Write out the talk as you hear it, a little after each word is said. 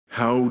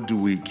How do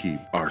we keep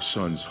our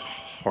sons'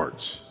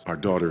 hearts, our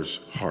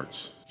daughters'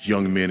 hearts,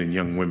 young men and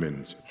young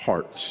women's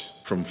hearts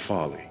from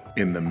folly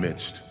in the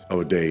midst of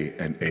a day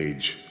and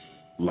age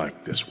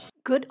like this one?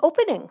 Good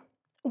opening.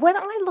 When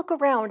I look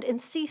around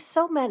and see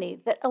so many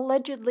that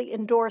allegedly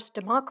endorse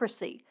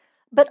democracy,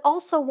 but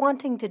also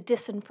wanting to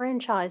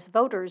disenfranchise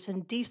voters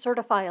and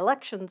decertify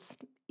elections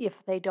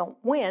if they don't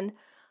win,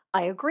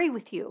 I agree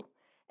with you.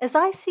 As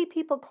I see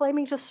people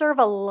claiming to serve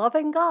a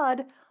loving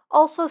God,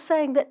 also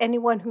saying that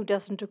anyone who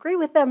doesn't agree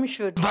with them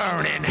should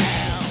burn in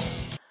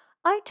hell,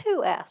 I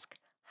too ask,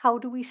 how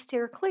do we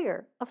steer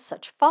clear of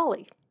such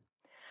folly?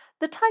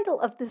 The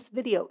title of this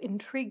video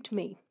intrigued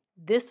me.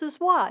 This is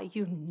why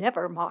you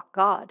never mock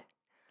God.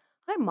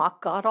 I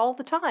mock God all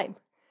the time.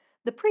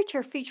 The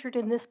preacher featured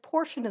in this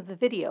portion of the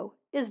video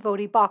is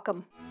Voddie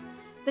Baucham.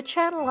 The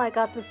channel I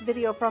got this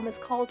video from is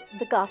called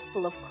The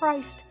Gospel of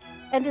Christ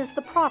and is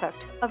the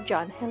product of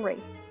John Henry.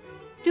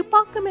 Do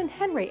Baucham and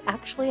Henry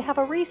actually have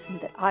a reason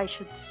that I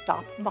should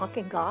stop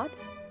mocking God?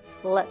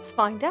 Let's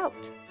find out.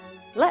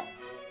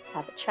 Let's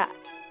have a chat.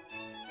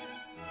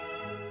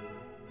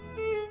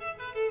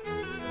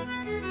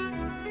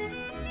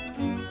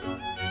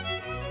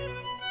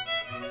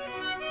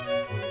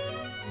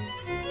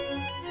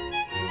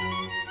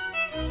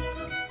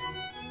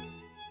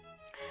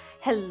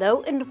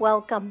 Hello and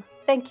welcome.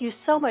 Thank you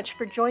so much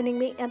for joining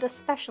me, and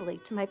especially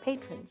to my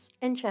patrons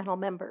and channel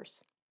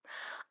members.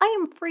 I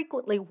am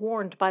frequently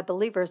warned by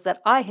believers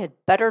that I had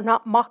better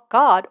not mock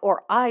God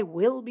or I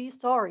will be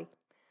sorry.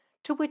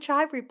 To which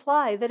I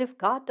reply that if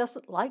God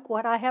doesn't like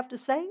what I have to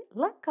say,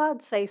 let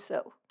God say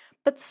so.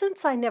 But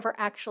since I never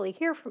actually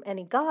hear from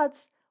any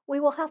gods, we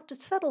will have to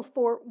settle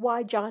for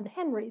why John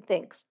Henry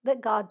thinks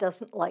that God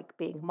doesn't like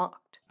being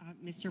mocked.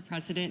 Mr.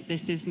 President,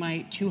 this is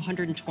my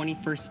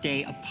 221st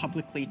day of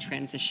publicly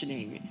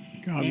transitioning.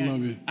 God love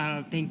you.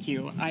 Thank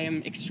you. I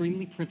am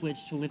extremely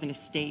privileged to live in a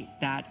state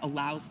that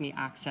allows me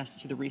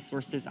access to the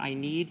resources I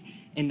need,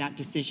 and that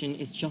decision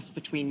is just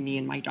between me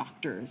and my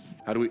doctors.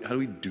 How do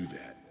we do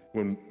that?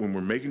 When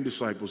we're making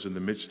disciples in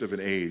the midst of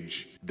an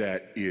age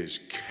that is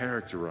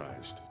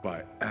characterized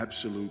by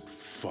absolute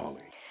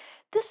folly.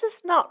 This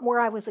is not where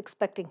I was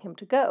expecting him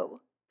to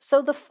go.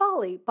 So the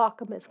folly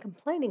Baucham is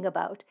complaining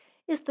about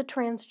is the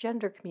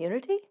transgender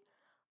community?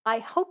 I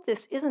hope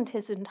this isn't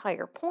his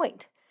entire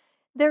point.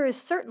 There is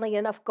certainly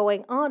enough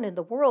going on in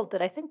the world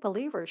that I think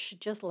believers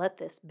should just let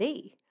this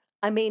be.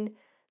 I mean,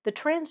 the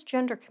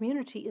transgender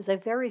community is a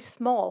very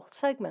small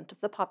segment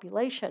of the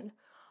population.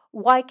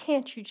 Why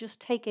can't you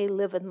just take a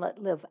live and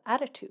let live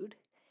attitude?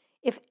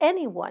 If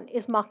anyone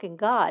is mocking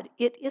God,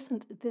 it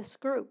isn't this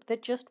group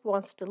that just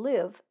wants to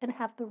live and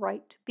have the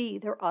right to be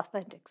their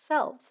authentic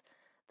selves,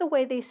 the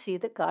way they see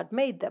that God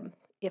made them,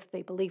 if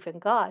they believe in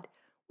God,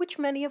 which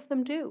many of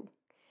them do.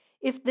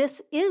 If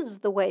this is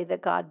the way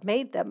that God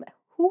made them,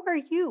 who are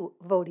you,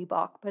 Voddie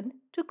Baucham,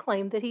 to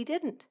claim that he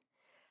didn't?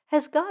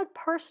 Has God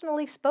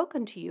personally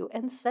spoken to you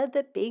and said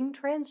that being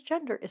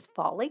transgender is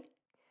folly?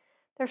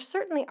 There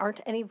certainly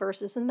aren't any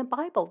verses in the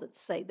Bible that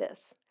say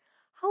this.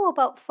 How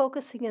about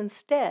focusing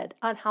instead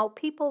on how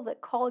people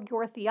that call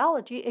your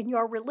theology and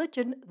your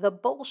religion the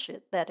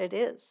bullshit that it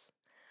is?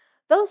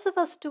 Those of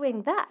us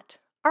doing that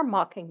are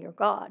mocking your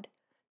God,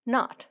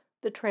 not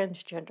the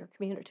transgender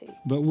community.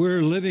 But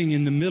we're living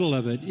in the middle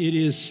of it. It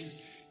is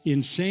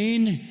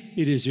insane.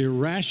 It is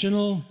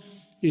irrational.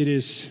 It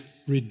is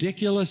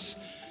ridiculous.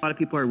 A lot of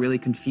people are really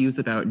confused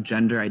about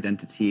gender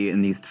identity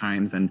in these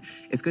times, and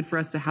it's good for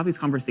us to have these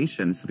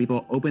conversations so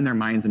people open their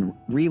minds and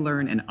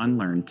relearn and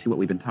unlearn to what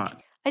we've been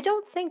taught. I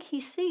don't think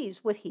he sees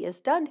what he has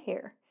done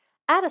here.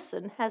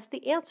 Addison has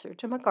the answer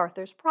to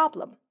MacArthur's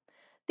problem.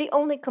 The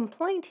only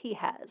complaint he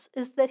has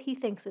is that he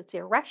thinks it's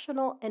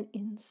irrational and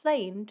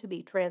insane to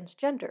be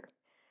transgender.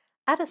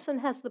 Addison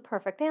has the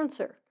perfect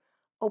answer.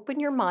 Open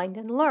your mind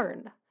and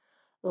learn.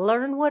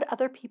 Learn what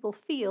other people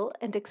feel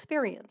and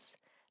experience.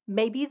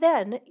 Maybe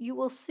then you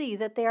will see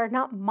that they are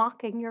not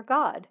mocking your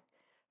God.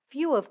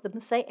 Few of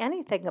them say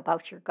anything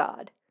about your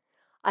God.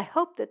 I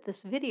hope that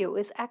this video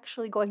is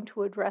actually going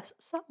to address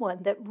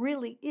someone that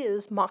really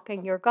is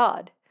mocking your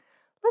God.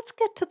 Let's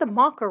get to the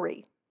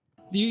mockery.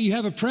 You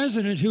have a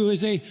president who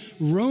is a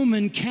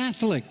Roman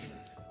Catholic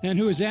and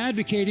who is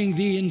advocating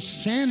the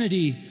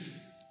insanity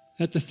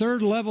at the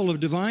third level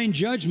of divine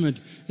judgment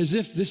as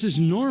if this is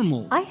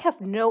normal. I have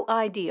no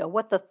idea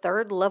what the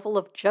third level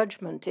of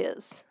judgment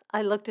is.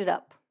 I looked it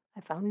up. I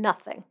found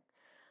nothing.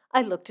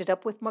 I looked it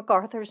up with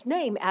MacArthur's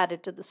name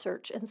added to the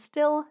search, and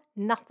still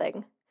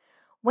nothing.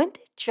 When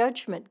did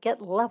judgment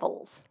get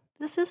levels?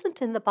 This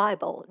isn't in the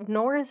Bible,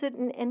 nor is it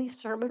in any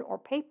sermon or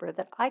paper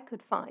that I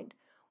could find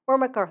where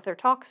MacArthur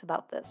talks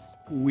about this.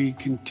 We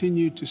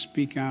continue to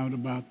speak out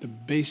about the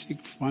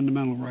basic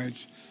fundamental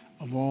rights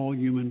of all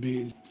human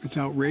beings. It's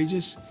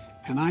outrageous,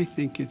 and I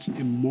think it's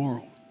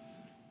immoral.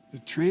 The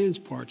trans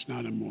part's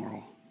not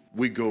immoral.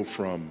 We go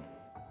from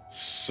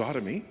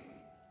sodomy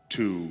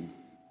to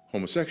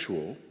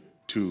homosexual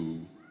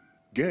to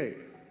gay.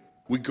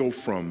 We go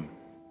from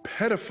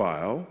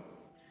pedophile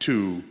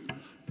to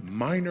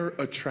minor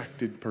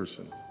attracted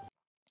person.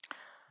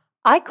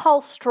 I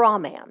call straw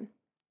man.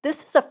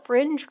 This is a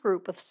fringe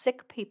group of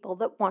sick people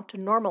that want to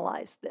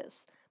normalize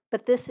this,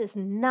 but this is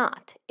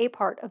not a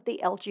part of the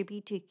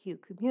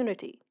LGBTQ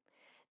community.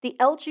 The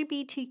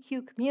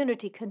LGBTQ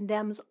community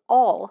condemns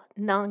all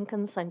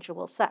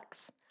non-consensual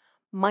sex.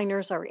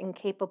 Minors are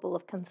incapable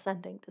of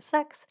consenting to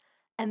sex,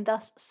 and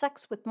thus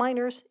sex with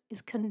minors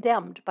is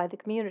condemned by the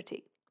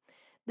community.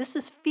 This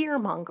is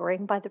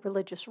fear-mongering by the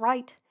religious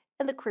right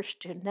and the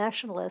Christian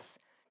nationalists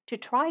to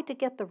try to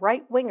get the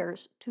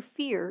right-wingers to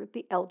fear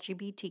the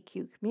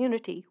LGBTQ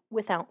community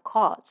without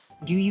cause.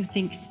 Do you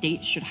think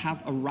states should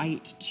have a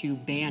right to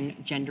ban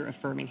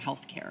gender-affirming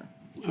health care?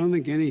 I don't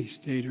think any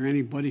state or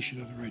anybody should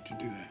have the right to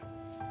do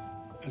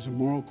that. As a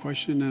moral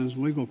question and as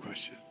a legal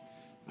question.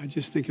 I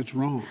just think it's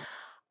wrong.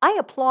 I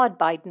applaud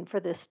Biden for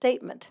this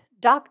statement.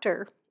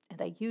 Dr.,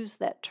 and I use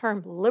that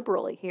term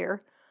liberally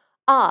here,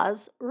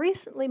 Oz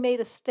recently made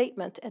a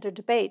statement at a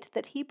debate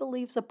that he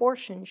believes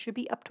abortion should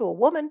be up to a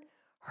woman,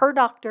 her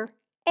doctor,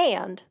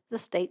 and the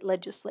state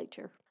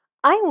legislature.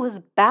 I was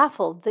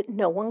baffled that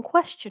no one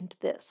questioned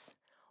this.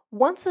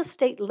 Once a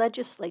state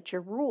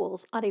legislature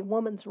rules on a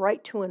woman's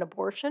right to an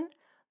abortion,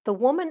 the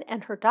woman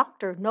and her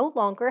doctor no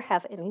longer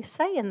have any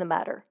say in the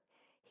matter.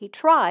 He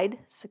tried,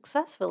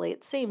 successfully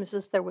it seems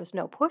as there was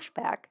no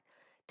pushback,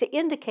 to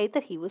indicate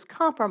that he was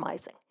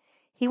compromising.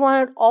 He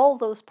wanted all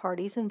those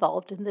parties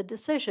involved in the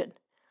decision.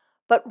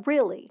 But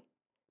really,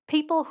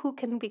 people who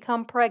can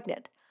become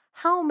pregnant,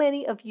 how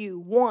many of you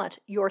want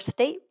your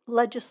state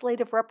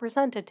legislative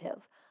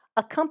representative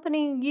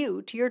accompanying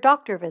you to your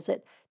doctor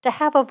visit to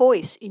have a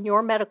voice in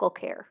your medical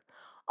care?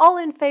 All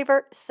in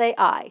favor, say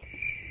aye.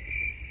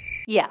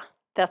 Yeah,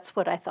 that's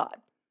what I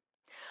thought.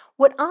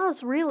 What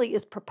Oz really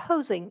is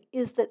proposing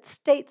is that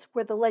states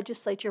where the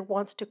legislature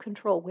wants to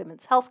control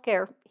women's health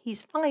care,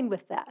 he's fine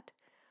with that.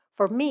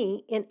 For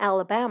me, in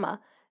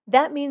Alabama,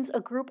 that means a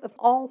group of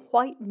all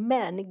white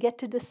men get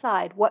to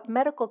decide what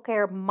medical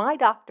care my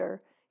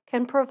doctor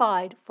can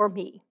provide for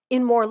me.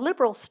 In more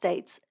liberal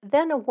states,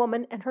 then a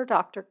woman and her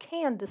doctor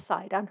can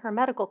decide on her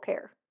medical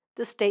care.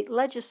 The state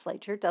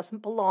legislature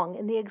doesn't belong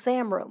in the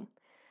exam room.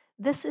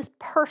 This is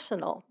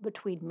personal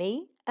between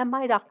me and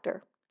my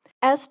doctor.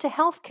 As to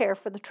health care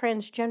for the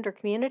transgender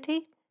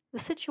community, the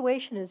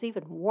situation is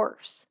even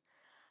worse.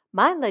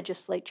 My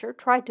legislature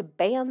tried to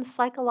ban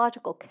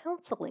psychological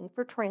counseling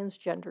for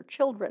transgender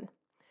children.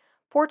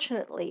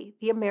 Fortunately,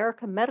 the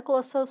American Medical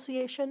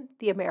Association,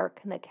 the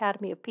American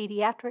Academy of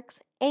Pediatrics,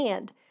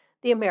 and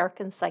the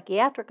American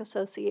Psychiatric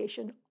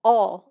Association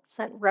all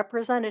sent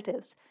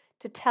representatives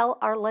to tell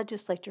our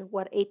legislature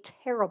what a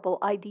terrible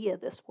idea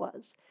this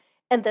was,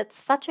 and that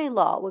such a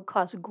law would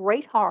cause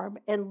great harm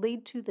and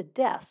lead to the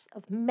deaths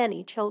of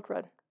many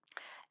children.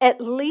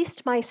 At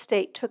least my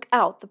state took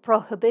out the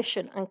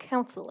prohibition on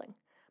counseling,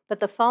 but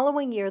the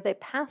following year they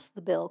passed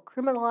the bill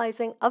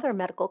criminalizing other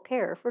medical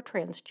care for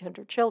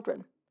transgender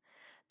children.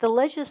 The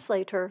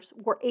legislators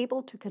were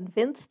able to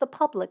convince the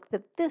public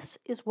that this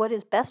is what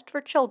is best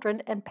for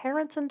children, and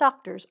parents and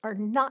doctors are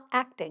not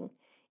acting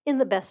in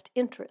the best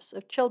interests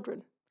of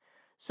children.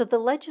 So the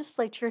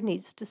legislature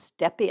needs to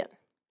step in.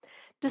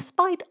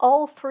 Despite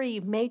all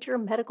three major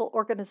medical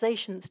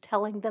organizations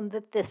telling them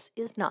that this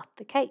is not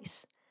the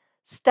case,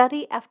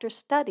 study after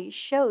study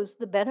shows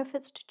the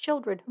benefits to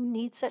children who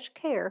need such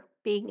care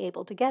being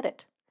able to get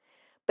it.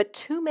 But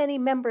too many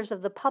members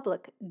of the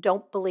public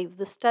don't believe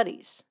the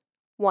studies.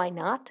 Why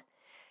not?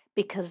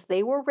 Because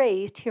they were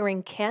raised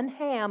hearing Ken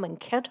Ham and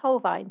Kent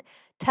Hovind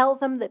tell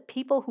them that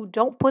people who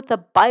don't put the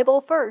Bible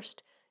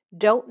first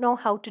don't know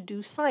how to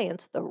do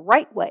science the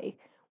right way,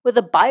 with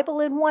a Bible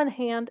in one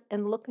hand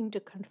and looking to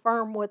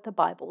confirm what the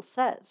Bible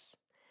says.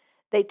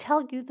 They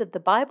tell you that the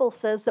Bible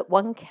says that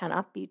one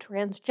cannot be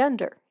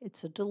transgender.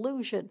 It's a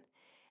delusion.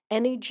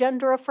 Any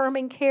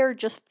gender-affirming care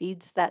just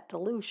feeds that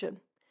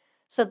delusion.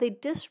 So they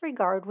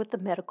disregard what the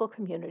medical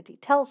community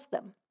tells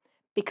them,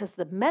 because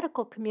the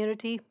medical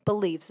community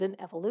believes in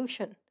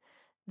evolution.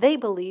 They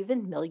believe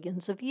in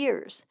millions of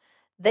years.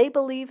 They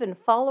believe in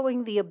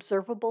following the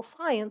observable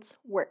science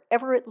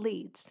wherever it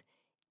leads,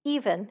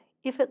 even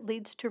if it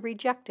leads to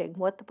rejecting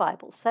what the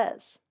Bible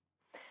says.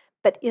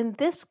 But in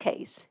this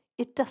case,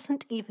 it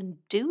doesn't even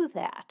do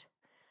that.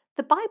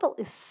 The Bible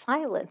is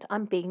silent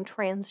on being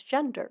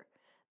transgender.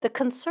 The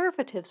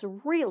conservatives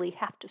really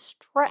have to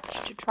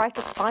stretch to try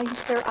to find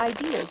their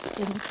ideas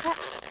in the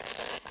text.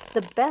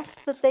 The best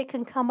that they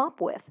can come up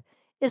with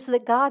is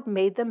that God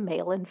made them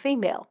male and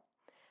female.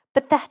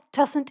 But that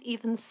doesn't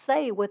even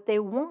say what they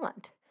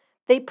want.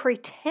 They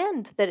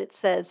pretend that it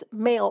says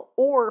male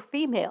or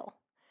female.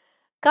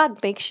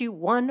 God makes you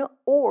one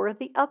or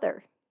the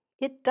other.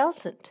 It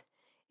doesn't.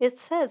 It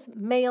says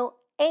male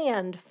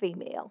and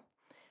female.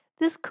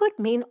 This could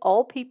mean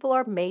all people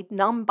are made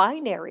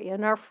non-binary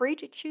and are free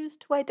to choose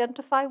to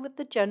identify with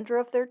the gender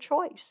of their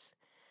choice.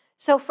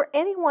 So for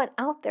anyone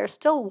out there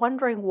still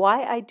wondering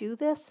why I do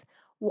this,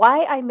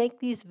 why I make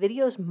these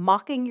videos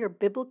mocking your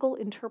biblical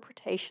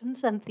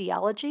interpretations and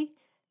theology,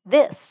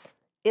 this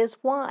is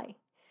why.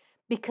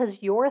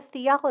 Because your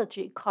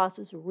theology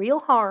causes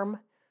real harm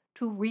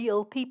to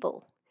real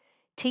people.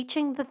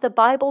 Teaching that the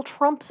Bible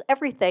trumps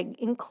everything,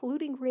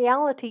 including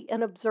reality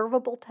and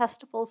observable,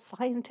 testable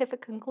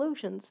scientific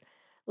conclusions,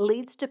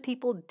 leads to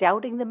people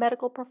doubting the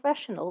medical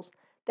professionals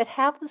that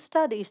have the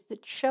studies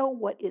that show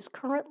what is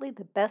currently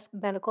the best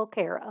medical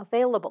care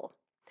available.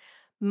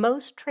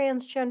 Most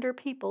transgender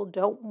people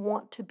don't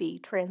want to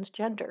be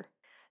transgender.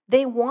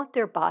 They want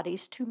their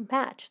bodies to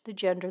match the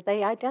gender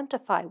they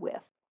identify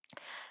with.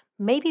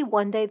 Maybe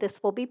one day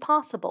this will be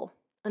possible.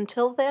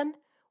 Until then,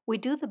 we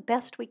do the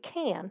best we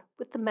can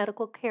with the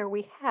medical care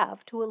we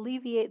have to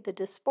alleviate the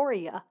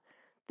dysphoria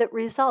that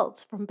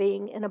results from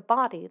being in a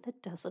body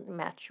that doesn't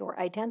match your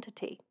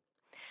identity.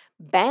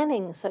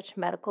 Banning such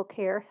medical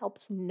care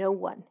helps no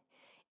one.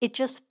 It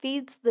just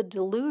feeds the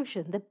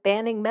delusion that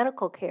banning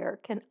medical care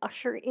can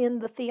usher in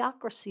the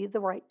theocracy the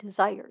right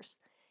desires.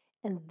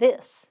 And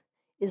this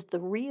is the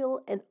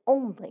real and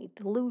only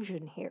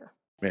delusion here.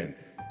 Man,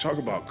 talk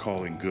about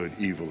calling good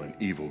evil and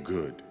evil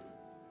good.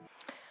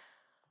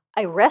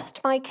 I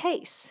rest my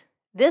case.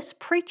 This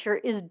preacher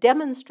is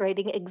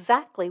demonstrating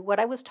exactly what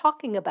I was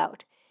talking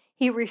about.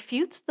 He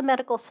refutes the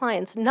medical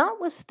science, not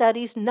with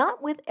studies,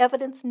 not with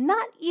evidence,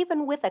 not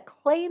even with a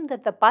claim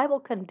that the Bible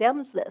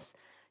condemns this,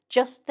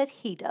 just that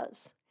he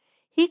does.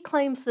 He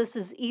claims this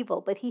is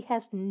evil, but he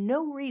has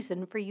no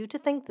reason for you to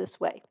think this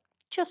way.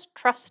 Just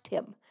trust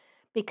him,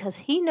 because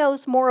he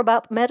knows more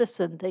about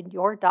medicine than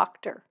your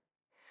doctor.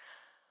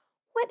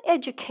 What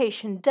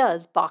education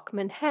does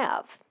Bachman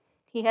have?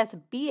 He has a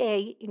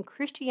BA in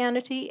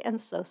Christianity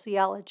and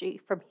Sociology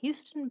from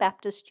Houston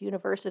Baptist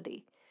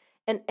University,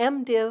 an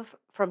MDiv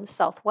from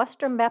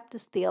Southwestern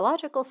Baptist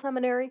Theological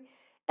Seminary,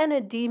 and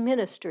a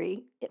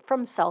D-Ministry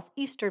from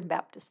Southeastern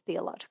Baptist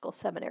Theological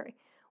Seminary,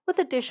 with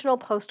additional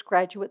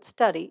postgraduate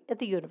study at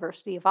the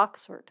University of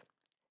Oxford.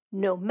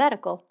 No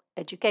medical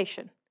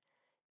education.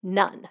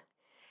 None.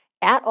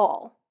 At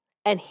all.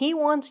 And he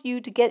wants you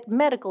to get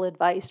medical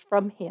advice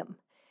from him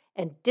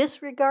and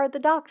disregard the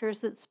doctors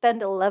that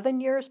spend 11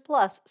 years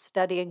plus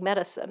studying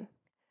medicine.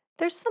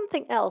 There's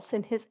something else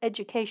in his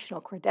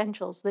educational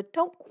credentials that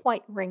don't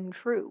quite ring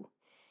true.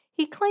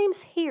 He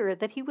claims here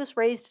that he was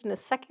raised in a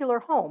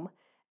secular home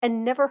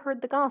and never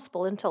heard the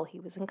gospel until he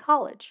was in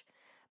college,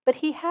 but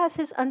he has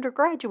his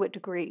undergraduate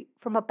degree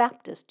from a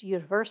Baptist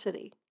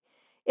university.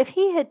 If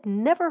he had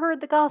never heard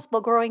the gospel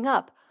growing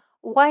up,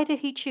 why did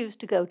he choose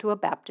to go to a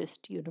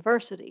Baptist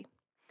university?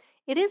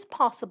 It is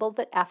possible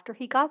that after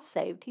he got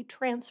saved, he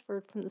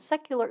transferred from the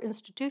secular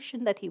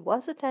institution that he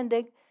was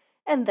attending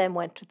and then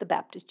went to the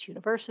Baptist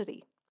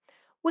University.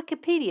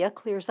 Wikipedia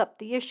clears up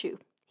the issue.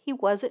 He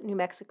was at New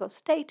Mexico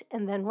State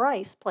and then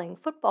Rice playing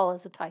football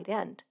as a tight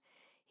end.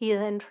 He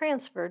then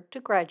transferred to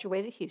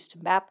graduate at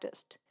Houston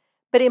Baptist.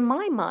 But in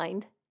my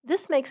mind,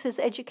 this makes his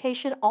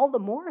education all the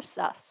more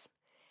sus.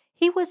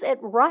 He was at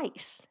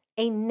Rice,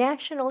 a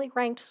nationally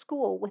ranked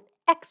school with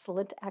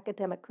excellent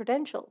academic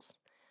credentials.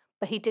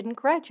 But he didn't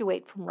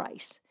graduate from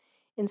Rice.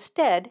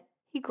 Instead,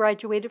 he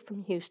graduated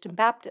from Houston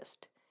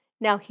Baptist,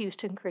 now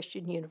Houston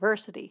Christian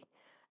University,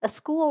 a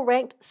school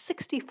ranked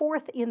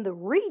 64th in the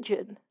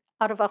region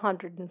out of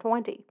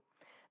 120.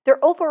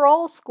 Their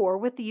overall score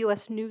with the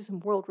U.S. News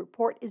and World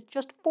Report is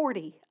just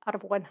 40 out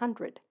of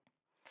 100.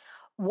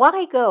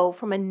 Why go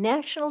from a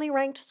nationally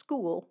ranked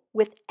school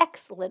with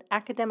excellent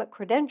academic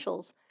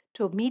credentials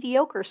to a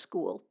mediocre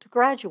school to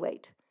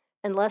graduate,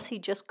 unless he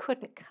just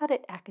couldn't cut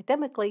it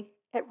academically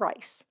at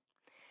Rice?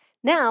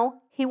 Now,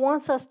 he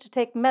wants us to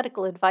take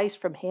medical advice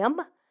from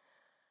him?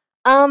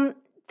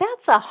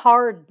 That's a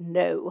hard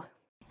no.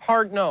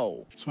 Hard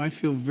no. So I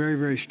feel very,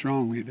 very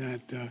strongly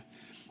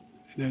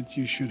that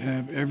you should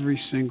have every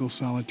single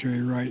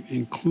solitary right,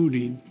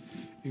 including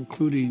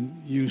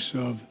use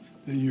of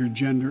your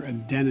gender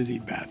identity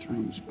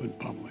bathrooms in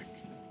public.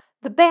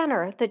 The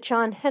banner that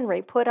John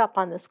Henry put up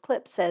on this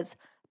clip says,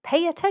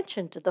 "Pay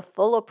attention to the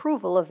full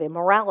approval of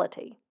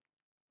immorality."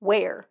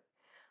 Where?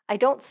 I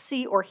don't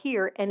see or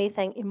hear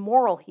anything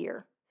immoral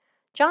here.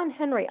 John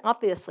Henry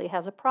obviously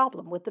has a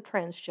problem with the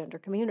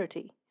transgender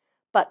community.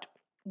 But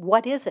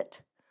what is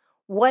it?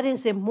 What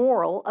is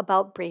immoral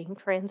about being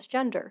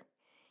transgender?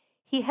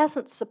 He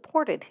hasn't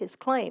supported his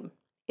claim.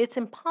 It's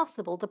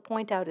impossible to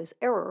point out his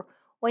error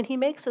when he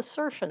makes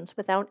assertions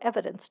without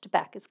evidence to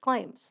back his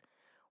claims,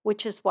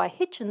 which is why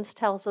Hitchens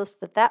tells us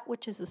that that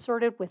which is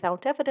asserted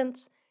without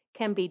evidence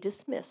can be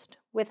dismissed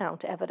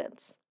without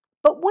evidence.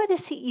 But what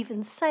is he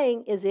even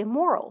saying is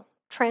immoral?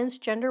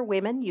 Transgender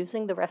women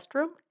using the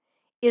restroom?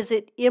 Is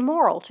it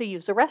immoral to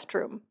use a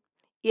restroom?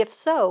 If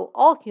so,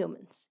 all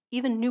humans,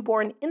 even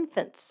newborn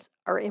infants,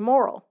 are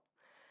immoral.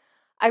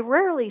 I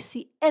rarely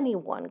see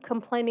anyone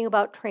complaining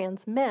about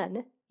trans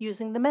men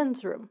using the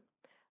men's room,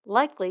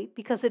 likely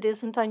because it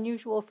isn't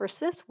unusual for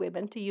cis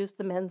women to use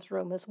the men's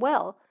room as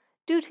well,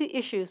 due to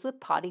issues with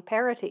potty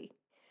parity.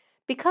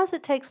 Because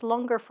it takes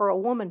longer for a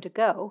woman to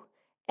go,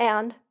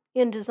 and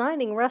in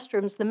designing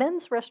restrooms, the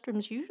men's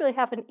restrooms usually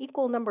have an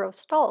equal number of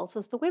stalls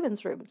as the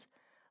women's rooms.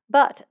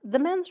 But the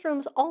men's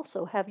rooms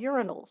also have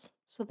urinals,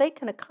 so they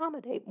can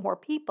accommodate more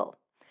people.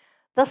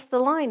 Thus, the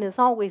line is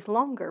always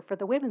longer for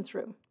the women's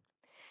room.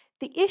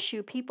 The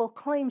issue people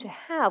claim to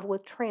have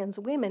with trans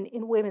women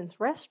in women's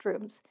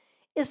restrooms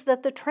is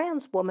that the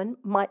trans woman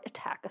might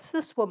attack a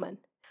cis woman.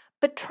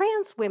 But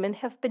trans women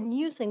have been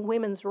using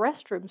women's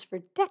restrooms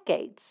for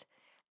decades,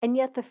 and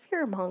yet the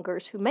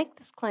fearmongers who make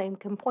this claim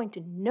can point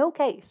to no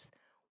case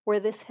where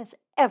this has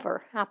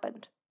ever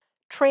happened.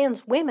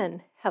 Trans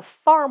women have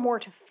far more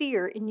to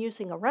fear in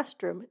using a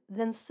restroom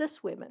than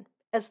cis women,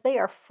 as they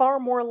are far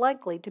more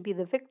likely to be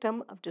the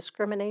victim of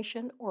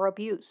discrimination or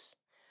abuse.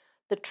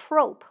 The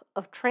trope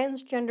of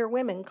transgender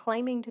women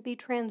claiming to be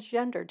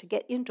transgender to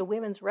get into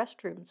women's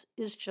restrooms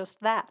is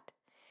just that.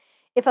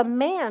 If a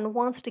man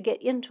wants to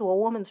get into a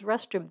woman's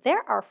restroom,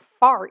 there are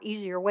far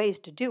easier ways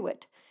to do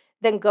it.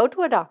 Then go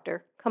to a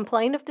doctor,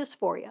 complain of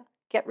dysphoria,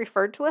 get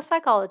referred to a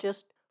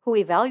psychologist who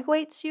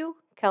evaluates you,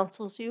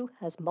 counsels you,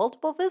 has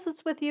multiple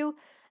visits with you,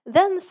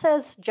 then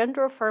says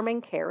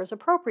gender-affirming care is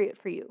appropriate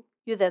for you.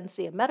 You then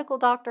see a medical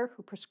doctor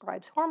who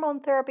prescribes hormone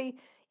therapy,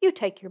 you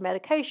take your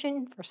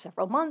medication for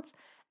several months,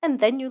 and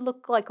then you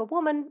look like a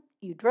woman,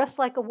 you dress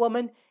like a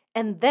woman,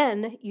 and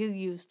then you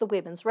use the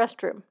women's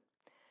restroom.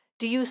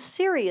 Do you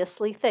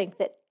seriously think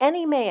that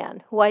any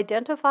man who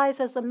identifies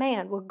as a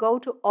man would go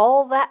to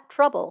all that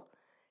trouble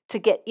to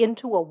get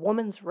into a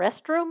woman's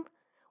restroom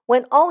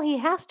when all he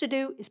has to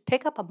do is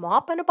pick up a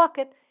mop and a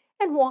bucket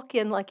and walk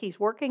in like he's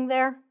working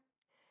there?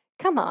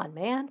 Come on,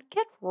 man,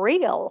 get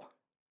real.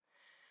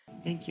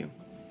 Thank you.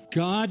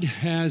 God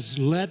has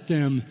let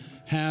them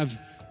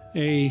have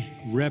a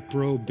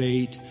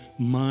reprobate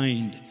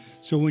mind.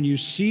 So when you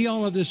see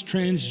all of this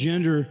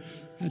transgender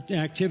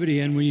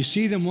activity, and when you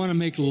see them want to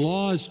make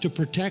laws to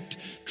protect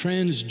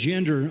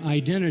transgender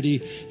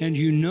identity, and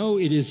you know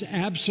it is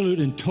absolute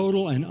and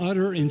total and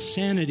utter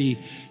insanity,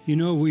 you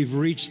know we've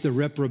reached the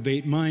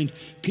reprobate mind.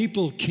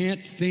 People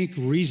can't think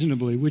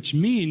reasonably, which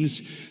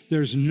means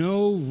there's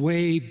no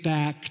way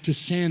back to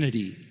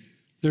sanity.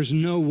 There's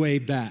no way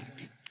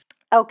back.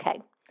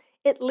 Okay,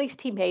 at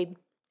least he made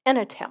an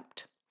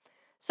attempt.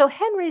 So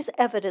Henry's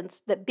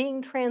evidence that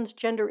being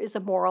transgender is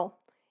immoral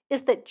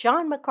is that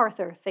John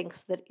MacArthur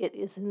thinks that it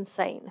is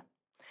insane.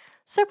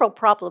 Several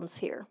problems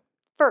here.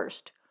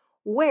 First,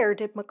 where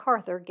did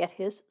MacArthur get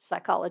his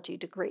psychology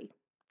degree?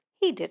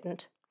 He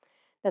didn't.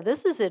 Now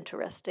this is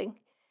interesting.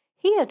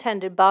 He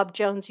attended Bob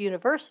Jones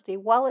University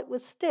while it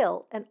was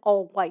still an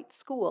all-white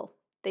school.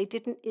 They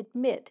didn't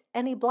admit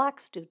any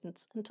black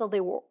students until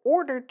they were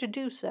ordered to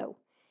do so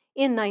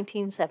in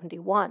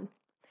 1971.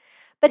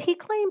 But he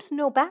claims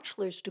no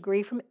bachelor's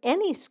degree from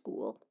any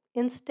school.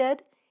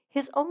 Instead,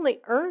 his only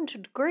earned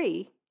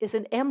degree is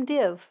an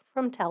MDiv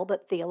from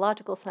Talbot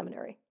Theological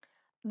Seminary.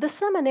 The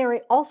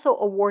seminary also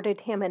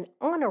awarded him an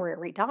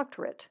honorary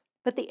doctorate,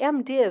 but the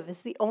MDiv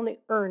is the only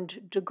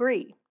earned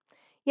degree.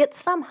 Yet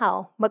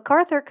somehow,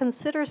 MacArthur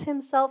considers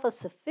himself a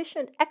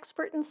sufficient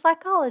expert in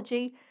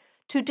psychology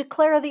to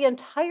declare the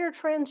entire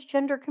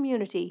transgender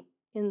community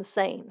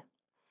insane.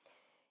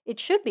 It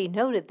should be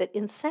noted that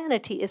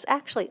insanity is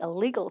actually a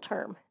legal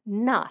term,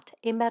 not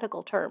a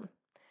medical term.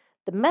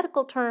 The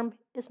medical term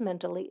is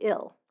mentally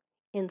ill.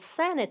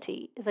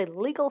 Insanity is a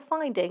legal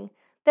finding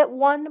that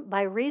one,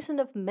 by reason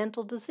of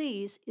mental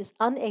disease, is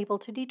unable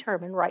to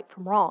determine right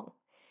from wrong.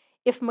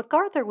 If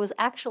MacArthur was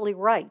actually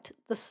right,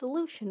 the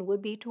solution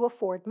would be to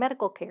afford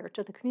medical care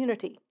to the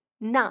community,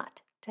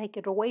 not take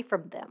it away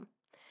from them.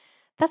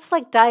 That's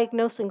like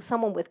diagnosing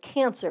someone with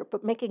cancer,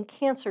 but making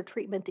cancer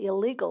treatment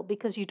illegal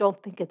because you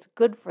don't think it's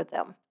good for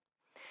them.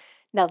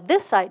 Now,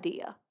 this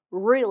idea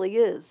really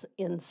is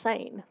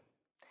insane.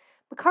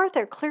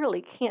 MacArthur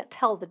clearly can't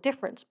tell the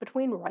difference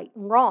between right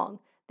and wrong,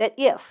 that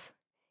if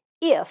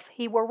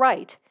he were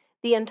right,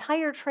 the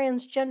entire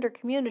transgender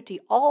community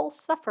all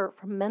suffer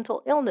from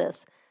mental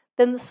illness,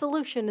 then the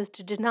solution is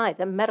to deny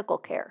them medical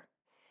care.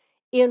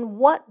 In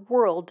what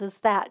world does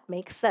that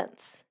make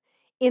sense?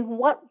 In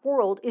what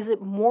world is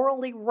it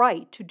morally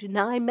right to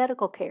deny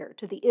medical care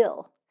to the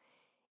ill?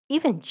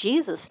 Even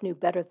Jesus knew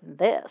better than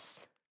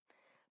this.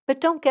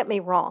 But don't get me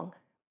wrong,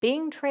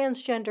 being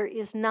transgender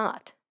is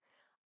not,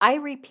 I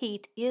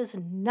repeat, is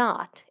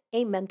not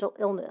a mental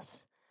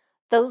illness.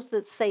 Those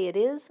that say it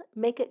is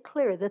make it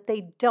clear that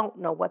they don't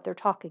know what they're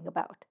talking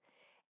about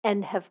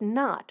and have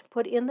not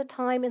put in the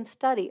time and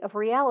study of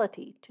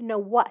reality to know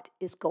what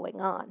is going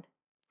on.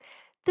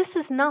 This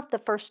is not the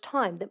first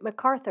time that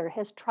MacArthur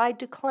has tried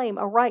to claim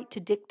a right to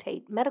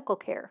dictate medical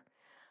care.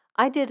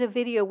 I did a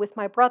video with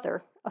my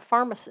brother, a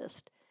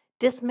pharmacist,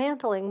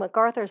 dismantling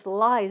MacArthur's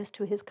lies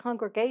to his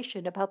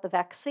congregation about the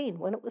vaccine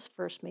when it was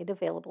first made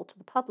available to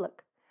the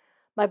public.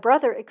 My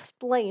brother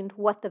explained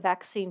what the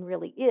vaccine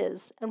really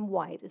is and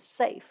why it is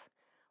safe,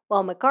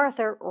 while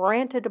MacArthur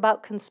ranted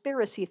about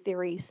conspiracy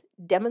theories,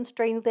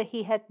 demonstrating that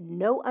he had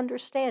no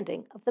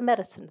understanding of the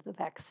medicine of the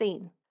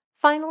vaccine.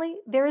 Finally,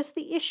 there is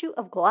the issue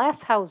of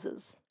glass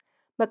houses.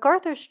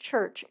 MacArthur's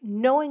church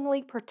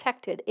knowingly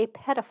protected a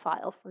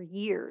pedophile for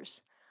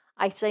years.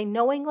 I say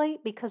knowingly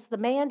because the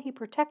man he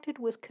protected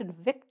was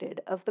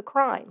convicted of the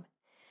crime.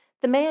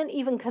 The man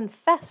even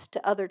confessed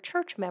to other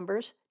church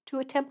members to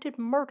attempted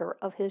murder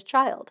of his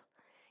child.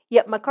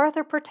 Yet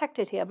MacArthur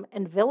protected him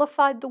and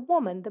vilified the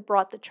woman that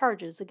brought the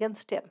charges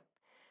against him.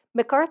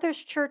 MacArthur's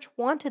church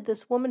wanted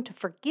this woman to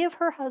forgive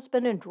her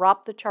husband and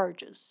drop the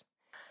charges.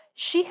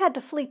 She had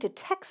to flee to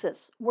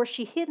Texas, where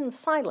she hid in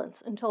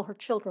silence until her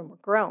children were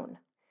grown.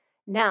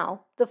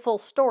 Now, the full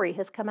story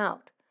has come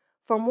out.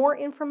 For more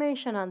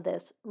information on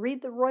this,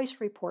 read the Royce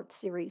Report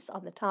series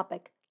on the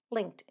topic,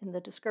 linked in the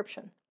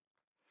description.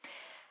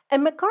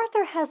 And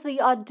MacArthur has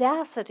the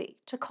audacity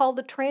to call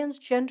the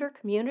transgender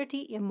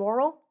community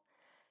immoral?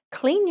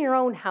 Clean your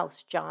own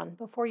house, John,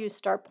 before you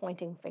start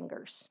pointing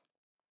fingers.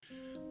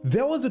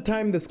 There was a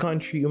time in this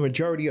country a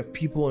majority of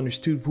people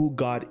understood who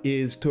God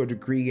is to a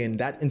degree, and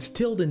that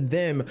instilled in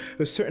them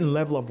a certain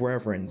level of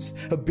reverence,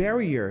 a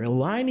barrier, a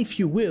line if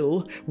you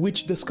will,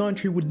 which this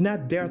country would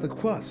not dare to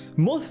cross.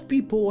 Most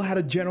people had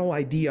a general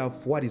idea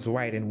of what is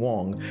right and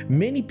wrong.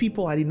 Many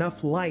people had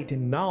enough light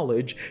and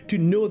knowledge to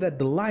know that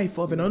the life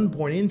of an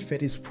unborn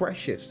infant is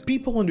precious.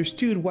 People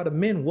understood what a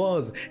man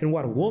was and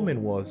what a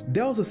woman was.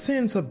 There was a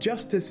sense of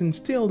justice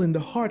instilled in the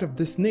heart of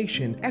this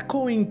nation,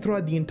 echoing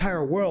throughout the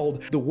entire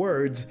world the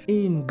words,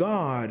 "In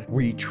God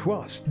we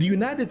trust." The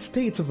United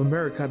States of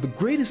America, the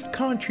greatest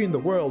country in the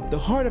world, the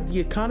heart of the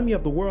economy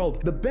of the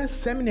world, the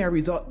best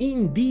seminaries are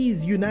in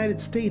these United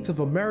States of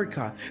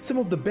America. Some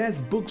of the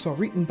best books are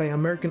written by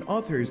American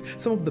authors,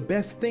 some of the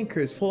best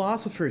thinkers,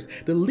 philosophers,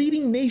 the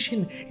leading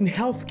nation in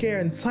healthcare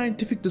and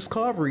scientific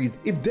discoveries.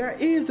 If there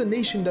is a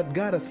nation that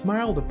God has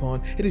smiled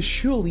upon, it is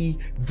surely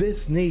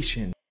this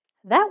nation.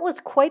 That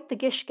was quite the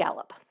gish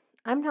gallop.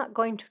 I'm not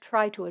going to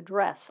try to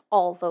address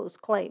all those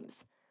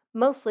claims,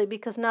 mostly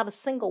because not a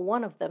single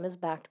one of them is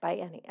backed by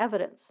any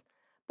evidence.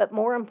 But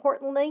more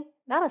importantly,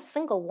 not a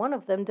single one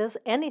of them does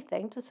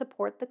anything to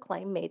support the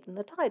claim made in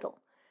the title,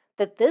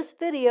 that this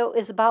video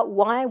is about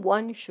why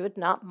one should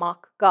not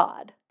mock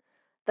God.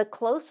 The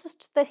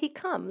closest that he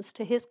comes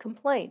to his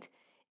complaint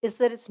is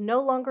that it's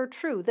no longer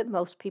true that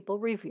most people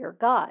revere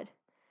God.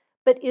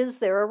 But is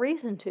there a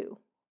reason to?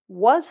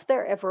 Was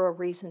there ever a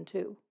reason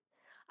to?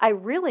 I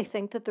really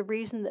think that the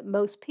reason that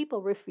most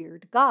people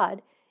revered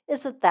God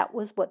is that that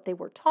was what they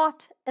were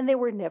taught, and they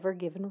were never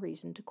given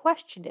reason to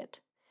question it.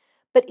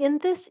 But in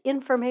this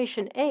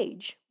information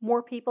age,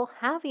 more people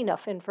have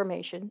enough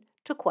information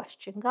to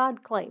question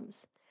God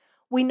claims.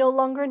 We no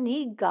longer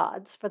need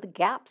gods for the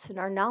gaps in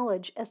our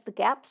knowledge as the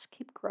gaps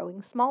keep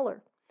growing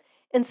smaller.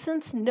 And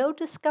since no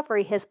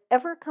discovery has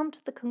ever come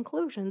to the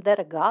conclusion that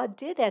a god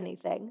did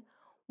anything,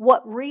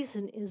 what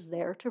reason is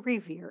there to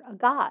revere a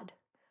god,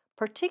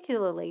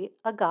 particularly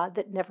a god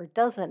that never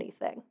does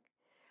anything?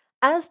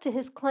 As to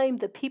his claim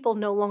that people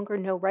no longer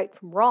know right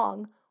from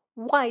wrong,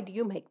 why do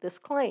you make this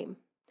claim?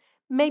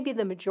 Maybe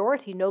the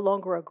majority no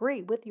longer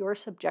agree with your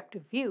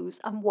subjective views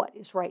on what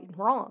is right and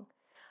wrong.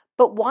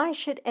 But why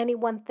should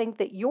anyone think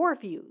that your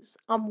views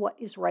on what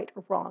is right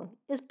or wrong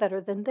is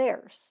better than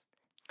theirs?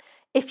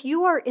 If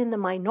you are in the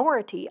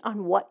minority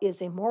on what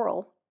is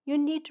immoral, you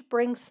need to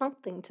bring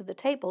something to the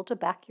table to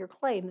back your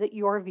claim that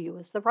your view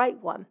is the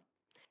right one.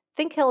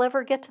 Think he'll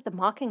ever get to the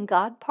mocking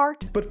God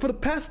part? But for the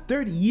past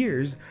 30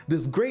 years,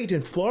 this great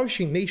and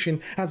flourishing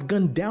nation has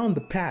gone down the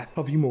path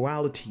of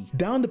immorality,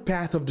 down the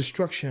path of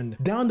destruction,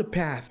 down the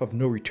path of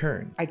no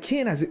return. I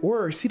can, as it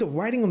were, see the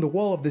writing on the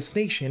wall of this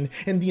nation,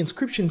 and the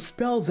inscription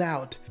spells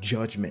out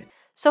judgment.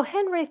 So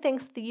Henry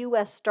thinks the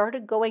U.S.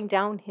 started going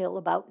downhill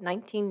about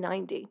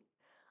 1990.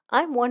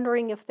 I'm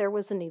wondering if there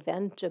was an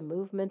event, a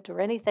movement, or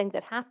anything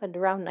that happened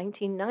around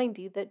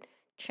 1990 that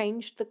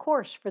changed the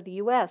course for the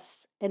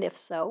U.S., and if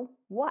so,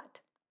 what?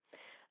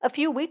 A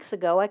few weeks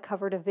ago, I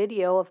covered a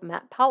video of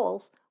Matt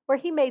Powell's where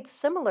he made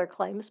similar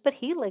claims, but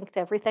he linked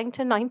everything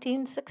to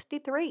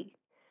 1963,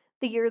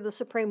 the year the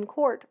Supreme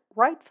Court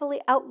rightfully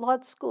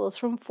outlawed schools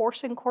from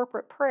forcing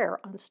corporate prayer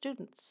on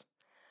students.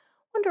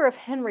 Wonder if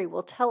Henry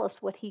will tell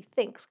us what he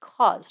thinks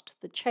caused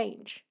the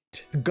change.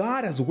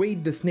 God has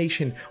weighed this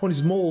nation on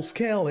his moral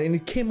scale, and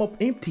it came up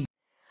empty.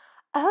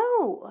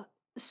 Oh,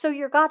 so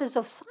your God is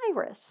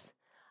Osiris.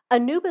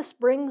 Anubis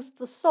brings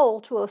the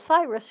soul to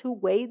Osiris, who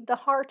weighed the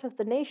heart of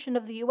the nation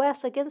of the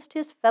U.S. against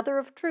his feather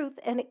of truth,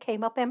 and it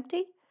came up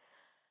empty?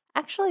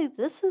 Actually,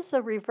 this is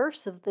a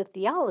reverse of the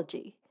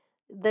theology.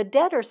 The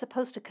dead are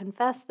supposed to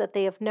confess that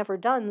they have never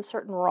done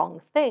certain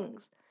wrong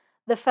things.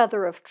 The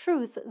feather of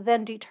truth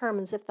then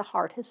determines if the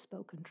heart has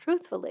spoken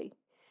truthfully.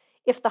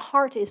 If the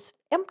heart is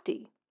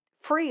empty,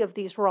 free of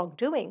these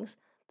wrongdoings,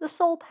 the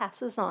soul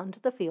passes on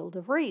to the field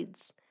of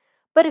reeds.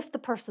 But if the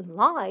person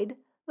lied,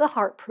 the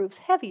heart proves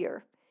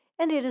heavier,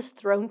 and it is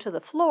thrown to the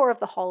floor of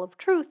the Hall of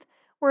Truth,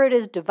 where it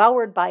is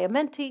devoured by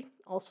Amenti,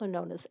 also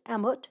known as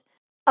Amut,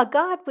 a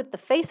god with the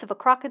face of a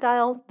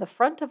crocodile, the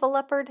front of a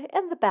leopard,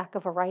 and the back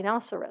of a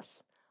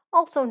rhinoceros,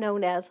 also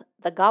known as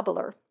the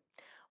Gobbler.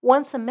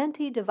 Once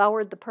Amenti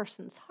devoured the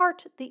person's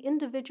heart, the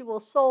individual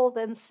soul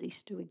then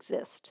ceased to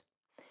exist.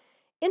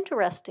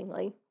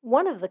 Interestingly,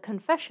 one of the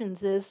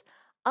confessions is,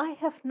 "I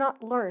have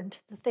not learned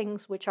the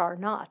things which are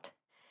not."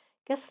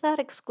 Guess that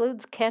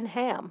excludes Ken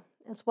Ham,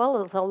 as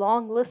well as a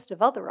long list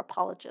of other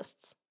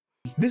apologists.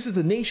 This is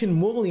a nation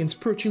morally and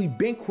spiritually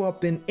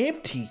bankrupt and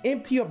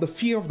empty of the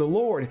fear of the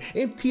Lord,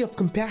 empty of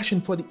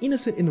compassion for the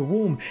innocent in the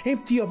womb,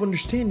 empty of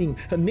understanding,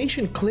 a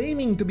nation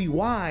claiming to be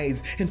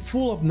wise and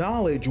full of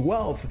knowledge,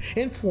 wealth,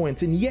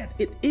 influence, and yet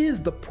it is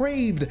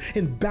depraved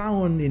and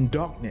bound in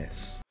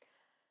darkness.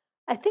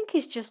 I think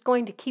he's just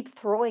going to keep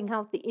throwing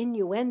out the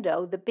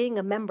innuendo that being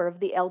a member of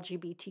the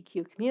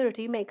LGBTQ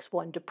community makes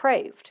one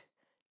depraved.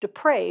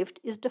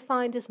 Depraved is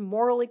defined as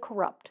morally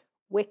corrupt,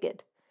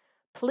 wicked.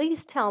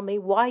 Please tell me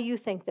why you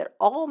think that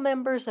all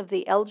members of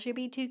the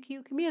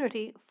LGBTQ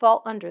community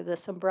fall under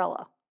this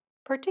umbrella,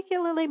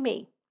 particularly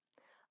me.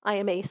 I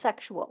am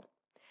asexual.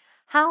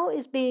 How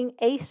is being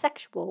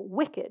asexual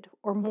wicked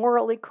or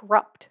morally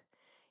corrupt?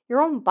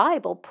 Your own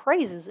Bible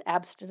praises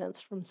abstinence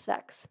from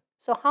sex.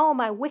 So how am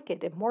I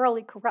wicked and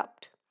morally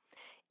corrupt?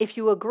 If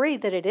you agree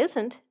that it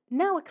isn't,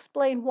 now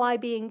explain why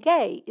being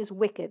gay is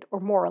wicked or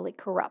morally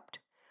corrupt.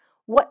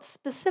 What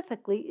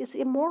specifically is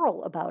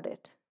immoral about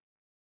it?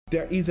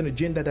 There is an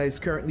agenda that is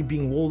currently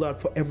being rolled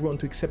out for everyone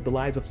to accept the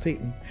lies of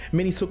Satan.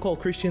 Many so-called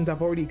Christians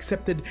have already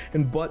accepted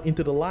and bought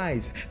into the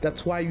lies.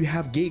 That's why you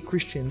have gay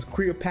Christians,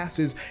 queer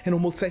pastors, and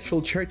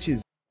homosexual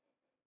churches.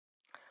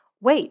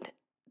 Wait,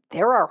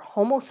 there are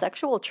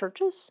homosexual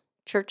churches?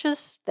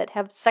 Churches that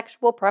have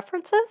sexual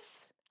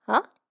preferences?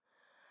 Huh?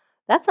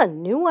 That's a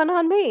new one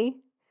on me.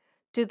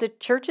 Do the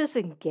churches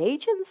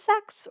engage in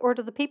sex, or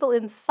do the people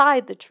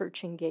inside the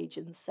church engage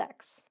in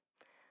sex?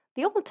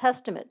 The Old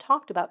Testament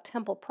talked about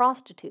temple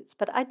prostitutes,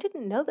 but I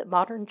didn't know that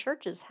modern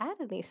churches had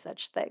any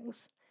such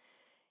things.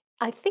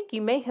 I think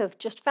you may have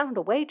just found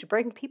a way to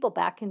bring people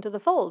back into the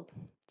fold.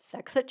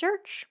 Sex at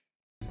church?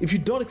 If you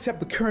don't accept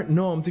the current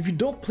norms, if you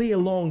don't play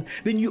along,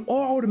 then you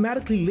are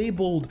automatically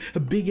labeled a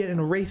bigot and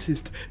a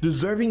racist,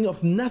 deserving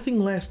of nothing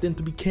less than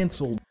to be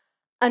canceled.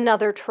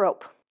 Another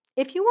trope.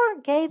 If you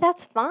aren't gay,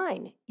 that's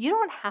fine. You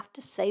don't have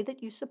to say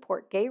that you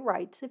support gay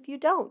rights if you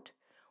don't.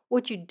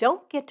 What you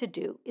don't get to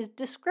do is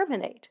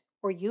discriminate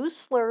or use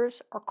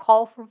slurs or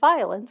call for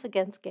violence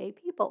against gay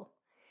people.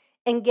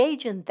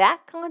 Engage in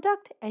that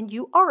conduct and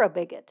you are a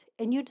bigot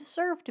and you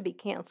deserve to be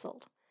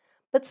canceled.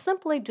 But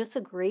simply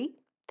disagree,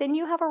 then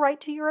you have a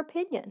right to your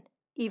opinion,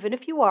 even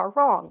if you are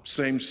wrong.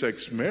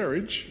 Same-sex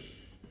marriage,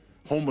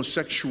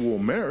 homosexual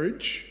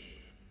marriage,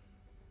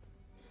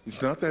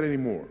 it's not that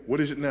anymore. What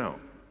is it now?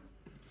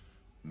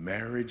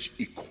 Marriage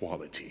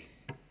equality.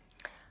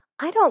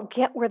 I don't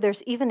get where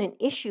there's even an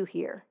issue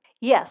here.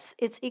 Yes,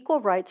 it's equal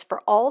rights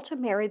for all to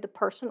marry the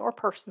person or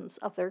persons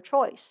of their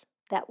choice.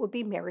 That would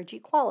be marriage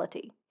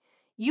equality.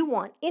 You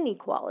want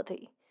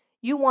inequality.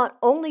 You want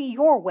only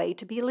your way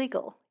to be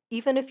legal,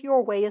 even if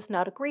your way is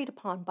not agreed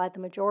upon by the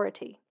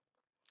majority.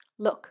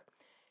 Look,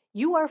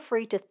 you are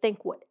free to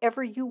think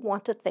whatever you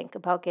want to think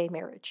about gay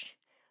marriage,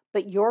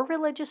 but your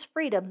religious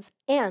freedoms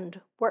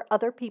end where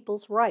other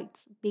people's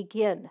rights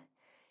begin.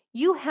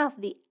 You have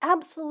the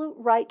absolute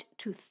right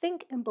to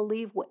think and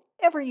believe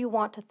whatever you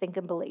want to think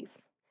and believe,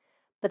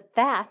 but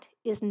that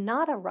is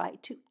not a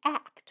right to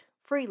act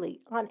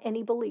freely on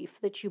any belief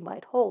that you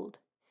might hold.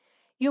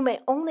 You may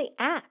only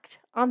act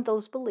on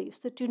those beliefs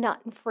that do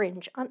not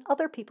infringe on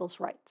other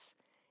people's rights.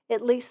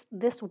 At least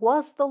this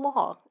was the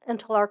law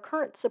until our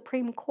current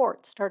Supreme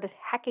Court started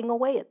hacking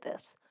away at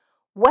this,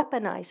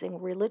 weaponizing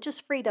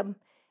religious freedom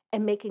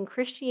and making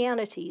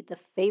Christianity the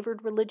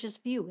favored religious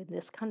view in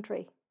this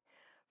country.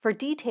 For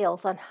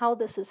details on how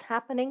this is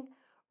happening,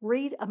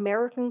 read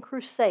American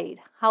Crusade,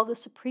 How the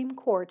Supreme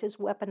Court is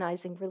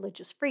Weaponizing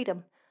Religious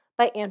Freedom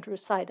by Andrew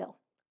Seidel.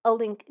 A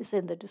link is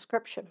in the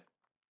description.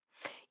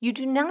 You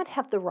do not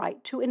have the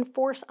right to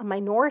enforce a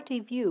minority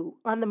view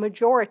on the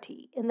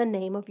majority in the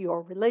name of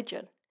your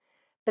religion.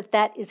 But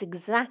that is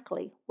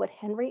exactly what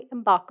Henry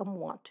and Bauckham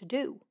want to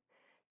do,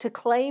 to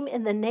claim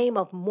in the name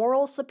of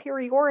moral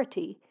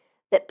superiority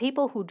that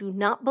people who do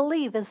not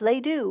believe as they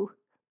do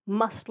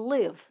must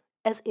live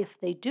as if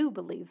they do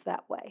believe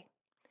that way.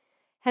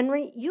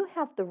 Henry, you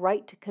have the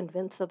right to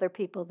convince other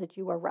people that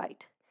you are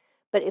right.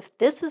 But if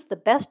this is the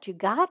best you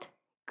got,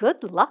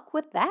 good luck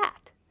with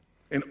that.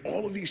 And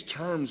all of these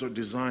terms are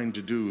designed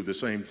to do the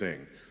same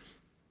thing.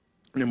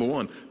 Number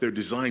one, they're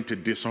designed to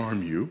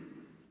disarm you.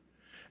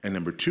 And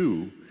number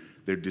two,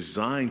 they're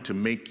designed to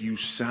make you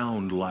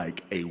sound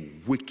like a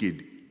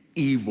wicked,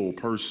 evil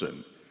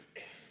person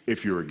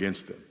if you're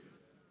against them.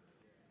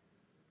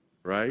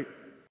 Right?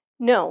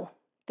 No,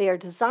 they are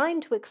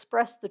designed to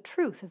express the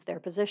truth of their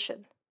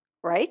position.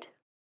 Right?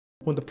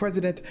 When the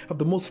president of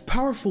the most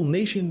powerful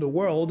nation in the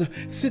world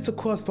sits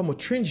across from a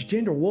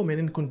transgender woman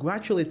and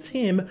congratulates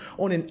him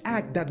on an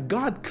act that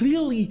God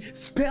clearly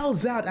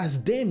spells out as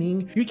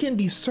damning, you can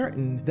be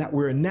certain that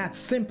we're not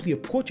simply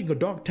approaching a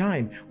dark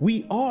time.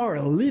 We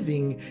are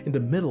living in the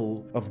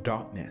middle of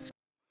darkness.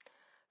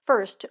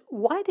 First,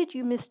 why did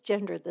you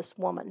misgender this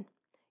woman?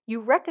 You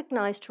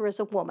recognized her as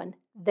a woman,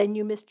 then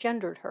you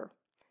misgendered her.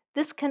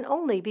 This can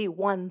only be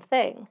one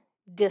thing: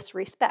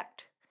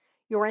 disrespect.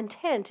 Your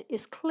intent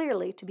is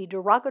clearly to be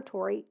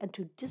derogatory and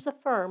to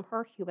disaffirm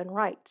her human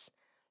rights.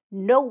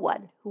 No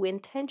one who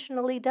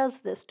intentionally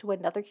does this to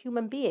another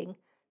human being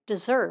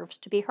deserves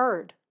to be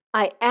heard.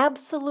 I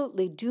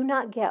absolutely do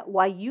not get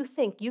why you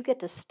think you get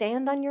to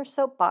stand on your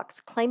soapbox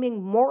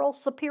claiming moral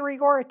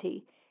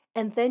superiority,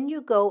 and then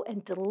you go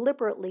and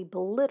deliberately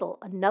belittle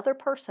another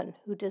person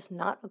who does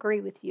not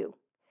agree with you.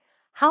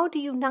 How do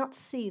you not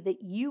see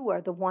that you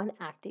are the one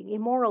acting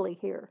immorally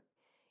here?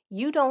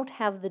 You don't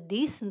have the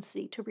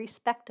decency to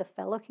respect a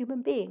fellow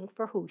human being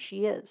for who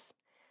she is.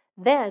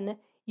 Then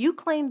you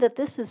claim that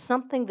this is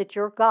something that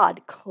your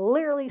God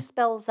clearly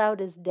spells out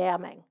as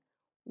damning.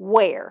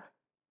 Where?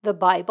 The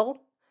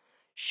Bible?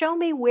 Show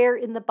me where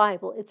in the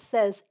Bible it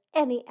says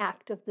any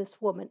act of this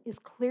woman is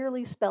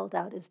clearly spelled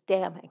out as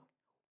damning.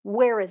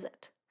 Where is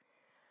it?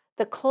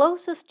 The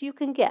closest you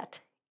can get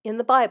in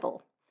the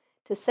Bible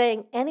to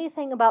saying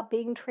anything about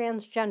being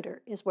transgender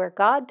is where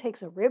God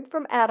takes a rib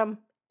from Adam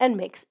and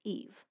makes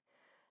Eve.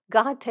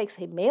 God takes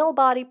a male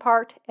body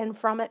part and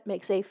from it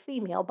makes a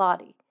female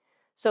body.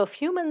 So if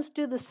humans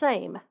do the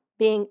same,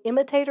 being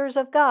imitators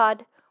of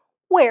God,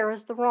 where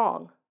is the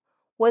wrong?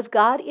 Was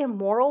God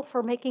immoral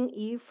for making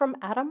Eve from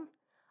Adam?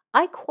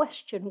 I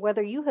question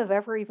whether you have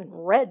ever even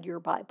read your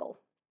Bible.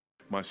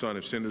 My son,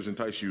 if sinners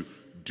entice you,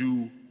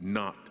 do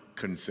not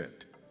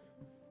consent.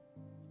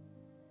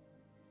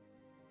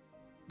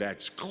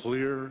 That's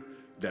clear,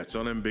 that's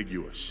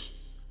unambiguous.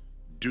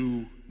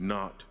 Do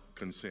not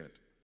consent.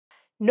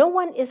 No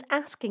one is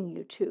asking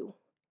you to.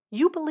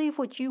 You believe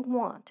what you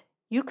want.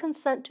 You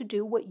consent to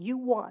do what you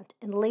want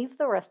and leave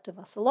the rest of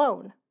us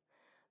alone.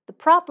 The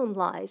problem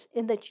lies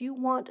in that you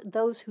want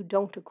those who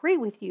don't agree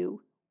with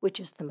you, which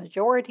is the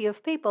majority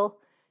of people,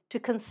 to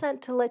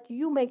consent to let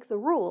you make the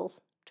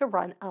rules to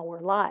run our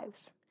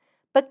lives.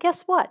 But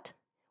guess what?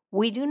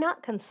 We do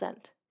not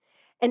consent.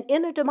 And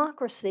in a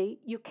democracy,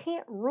 you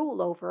can't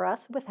rule over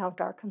us without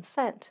our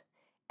consent,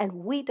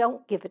 and we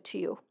don't give it to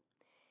you.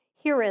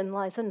 Herein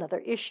lies another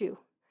issue.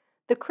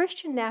 The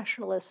Christian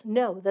nationalists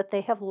know that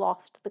they have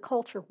lost the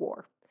culture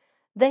war.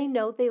 They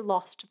know they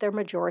lost their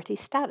majority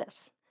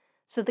status.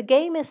 So the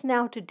game is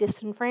now to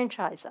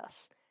disenfranchise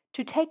us,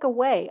 to take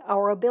away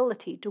our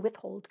ability to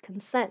withhold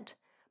consent,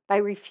 by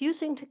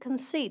refusing to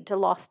concede to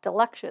lost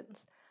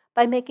elections,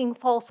 by making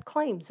false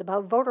claims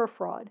about voter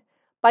fraud,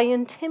 by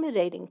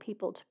intimidating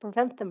people to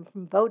prevent them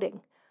from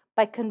voting,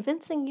 by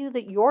convincing you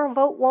that your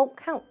vote won't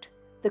count.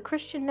 The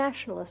Christian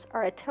nationalists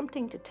are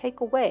attempting to take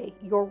away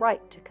your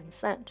right to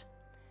consent.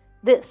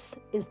 This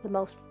is the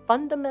most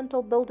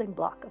fundamental building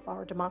block of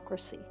our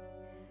democracy,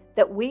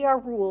 that we are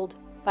ruled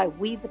by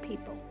we the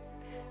people.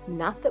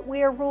 Not that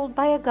we are ruled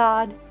by a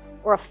God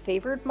or a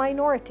favored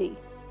minority,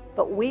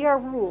 but we are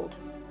ruled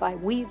by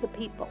we the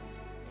people.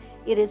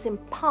 It is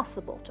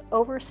impossible to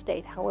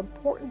overstate how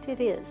important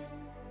it is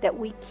that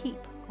we keep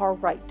our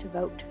right to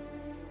vote.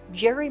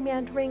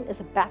 Gerrymandering is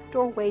a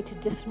backdoor way to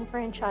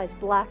disenfranchise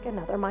black and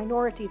other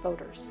minority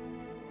voters.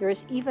 There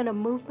is even a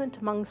movement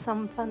among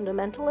some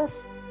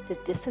fundamentalists to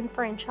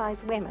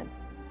disenfranchise women.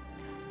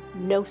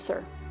 No,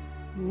 sir.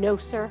 No,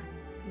 sir.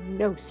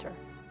 No, sir.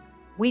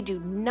 We do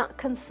not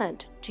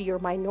consent to your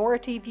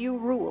minority view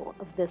rule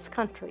of this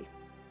country.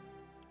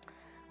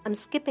 I'm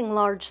skipping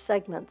large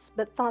segments,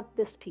 but thought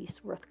this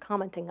piece worth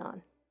commenting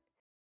on.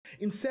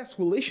 Incest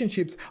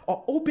relationships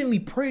are openly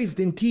praised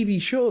in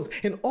TV shows,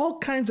 and all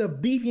kinds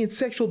of deviant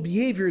sexual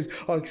behaviors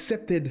are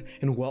accepted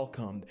and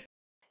welcomed.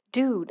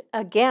 Dude,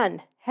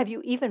 again, have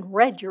you even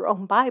read your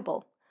own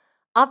Bible?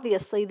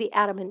 Obviously, the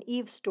Adam and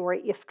Eve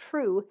story, if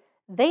true,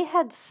 they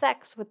had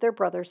sex with their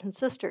brothers and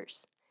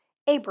sisters.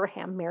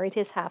 Abraham married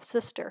his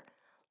half-sister.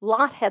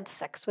 Lot had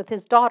sex with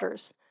his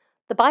daughters.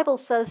 The Bible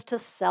says to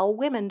sell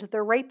women to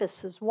their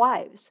rapists as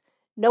wives.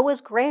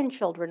 Noah's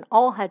grandchildren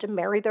all had to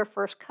marry their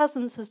first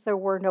cousins as there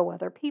were no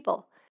other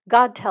people.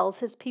 God tells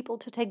his people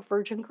to take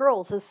virgin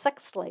girls as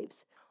sex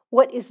slaves.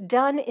 What is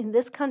done in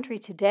this country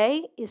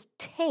today is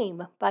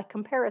tame by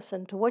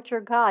comparison to what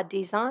your God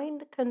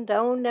designed,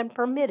 condoned, and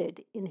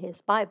permitted in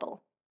his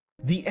Bible.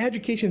 The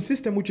education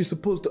system, which is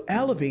supposed to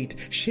elevate,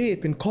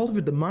 shape, and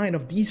cultivate the mind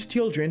of these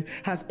children,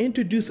 has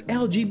introduced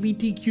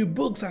LGBTQ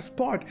books as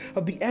part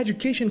of the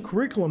education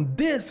curriculum.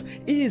 This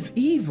is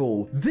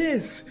evil.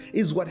 This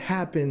is what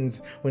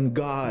happens when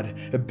God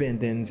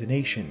abandons a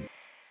nation.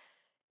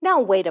 Now,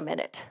 wait a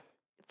minute.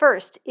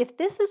 First, if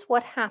this is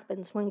what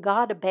happens when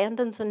God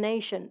abandons a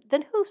nation,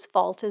 then whose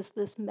fault is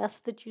this mess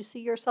that you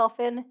see yourself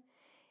in?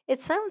 It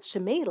sounds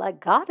to me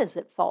like God is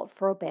at fault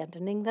for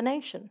abandoning the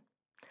nation.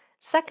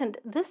 Second,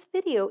 this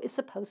video is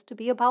supposed to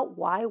be about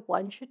why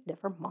one should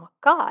never mock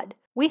God.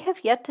 We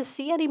have yet to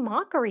see any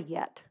mockery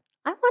yet.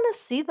 I want to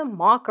see the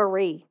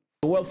mockery.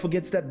 The world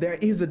forgets that there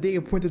is a day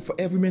appointed for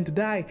every man to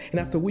die, and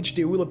after which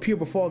they will appear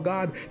before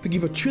God to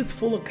give a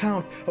truthful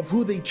account of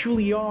who they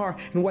truly are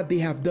and what they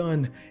have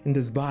done in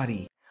this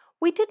body.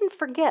 We didn't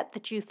forget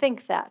that you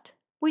think that.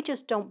 We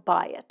just don't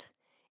buy it.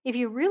 If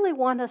you really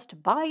want us to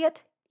buy it,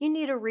 you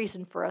need a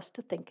reason for us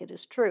to think it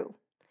is true.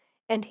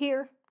 And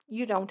here,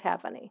 you don't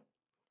have any.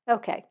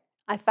 Okay,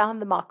 I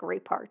found the mockery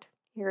part.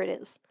 Here it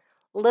is.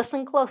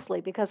 Listen closely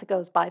because it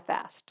goes by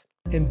fast.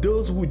 And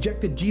those who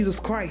rejected Jesus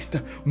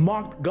Christ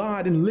mocked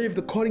God and lived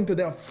according to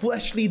their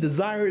fleshly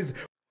desires.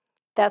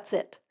 That's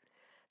it.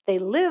 They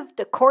lived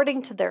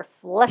according to their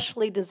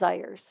fleshly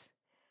desires.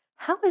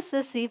 How is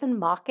this even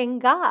mocking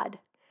God?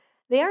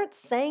 They aren't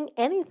saying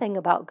anything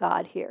about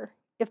God here.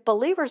 If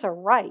believers are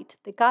right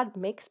that God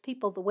makes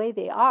people the way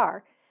they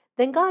are,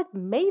 then God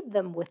made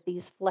them with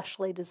these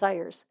fleshly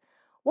desires.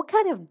 What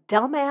kind of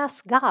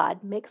dumbass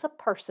God makes a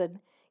person,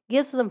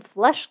 gives them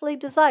fleshly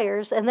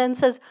desires, and then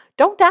says,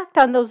 "Don't act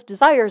on those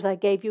desires I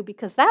gave you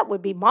because that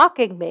would be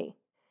mocking me"?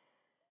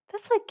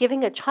 That's like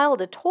giving a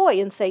child a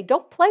toy and say,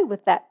 "Don't play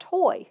with that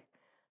toy."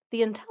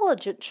 The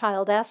intelligent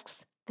child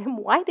asks, "Then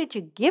why did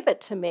you give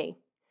it to me?"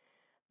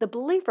 The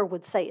believer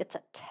would say it's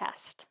a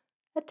test.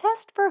 A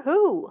test for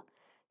who?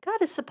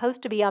 God is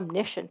supposed to be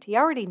omniscient. He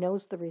already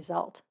knows the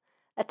result.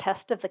 A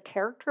test of the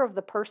character of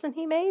the person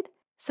he made?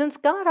 Since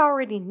God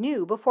already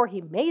knew before he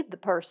made the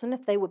person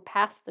if they would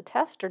pass the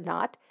test or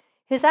not,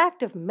 his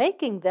act of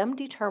making them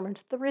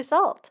determined the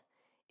result.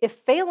 If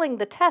failing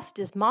the test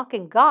is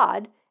mocking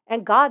God,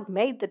 and God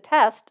made the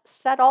test,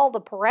 set all the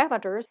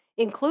parameters,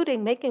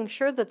 including making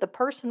sure that the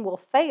person will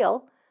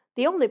fail,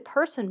 the only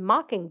person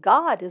mocking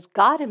God is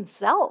God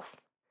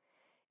himself.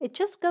 It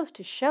just goes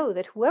to show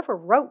that whoever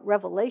wrote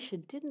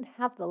Revelation didn't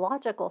have the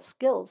logical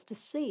skills to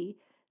see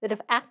that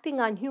if acting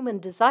on human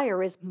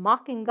desire is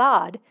mocking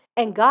God,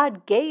 and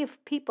God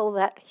gave people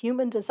that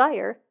human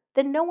desire,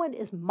 then no one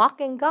is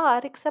mocking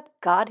God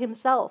except God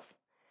himself.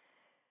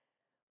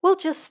 We'll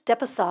just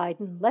step aside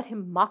and let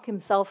him mock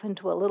himself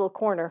into a little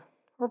corner.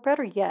 Or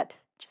better yet,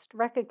 just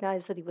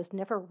recognize that he was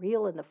never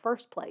real in the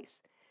first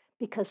place,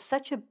 because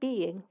such a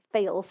being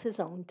fails his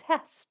own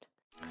test.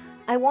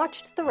 I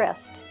watched the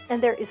rest,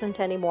 and there isn't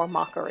any more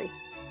mockery.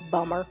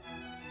 Bummer.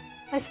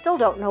 I still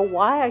don't know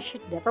why I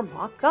should never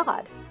mock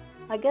God.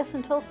 I guess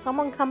until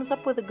someone comes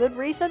up with a good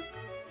reason,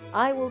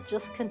 I will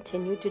just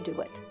continue to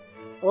do it.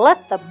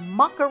 Let the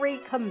mockery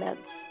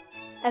commence,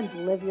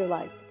 and live your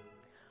life.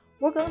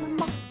 We're gonna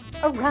mock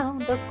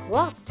around the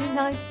clock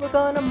tonight. We're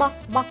gonna mock,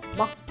 mock,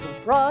 mock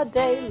in broad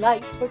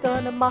daylight. We're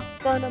gonna mock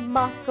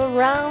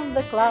around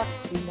the clock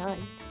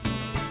tonight.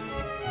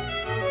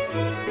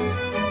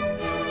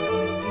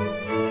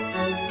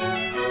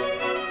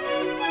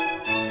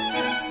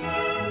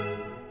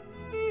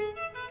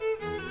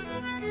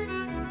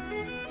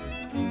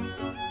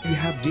 You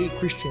have gay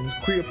Christians,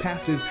 queer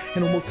pastors,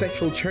 and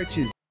homosexual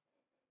churches.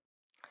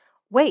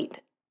 Wait,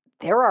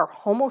 there are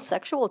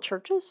homosexual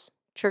churches?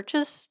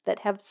 Churches that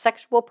have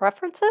sexual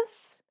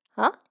preferences?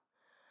 Huh?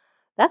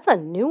 That's a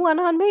new one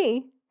on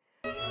me.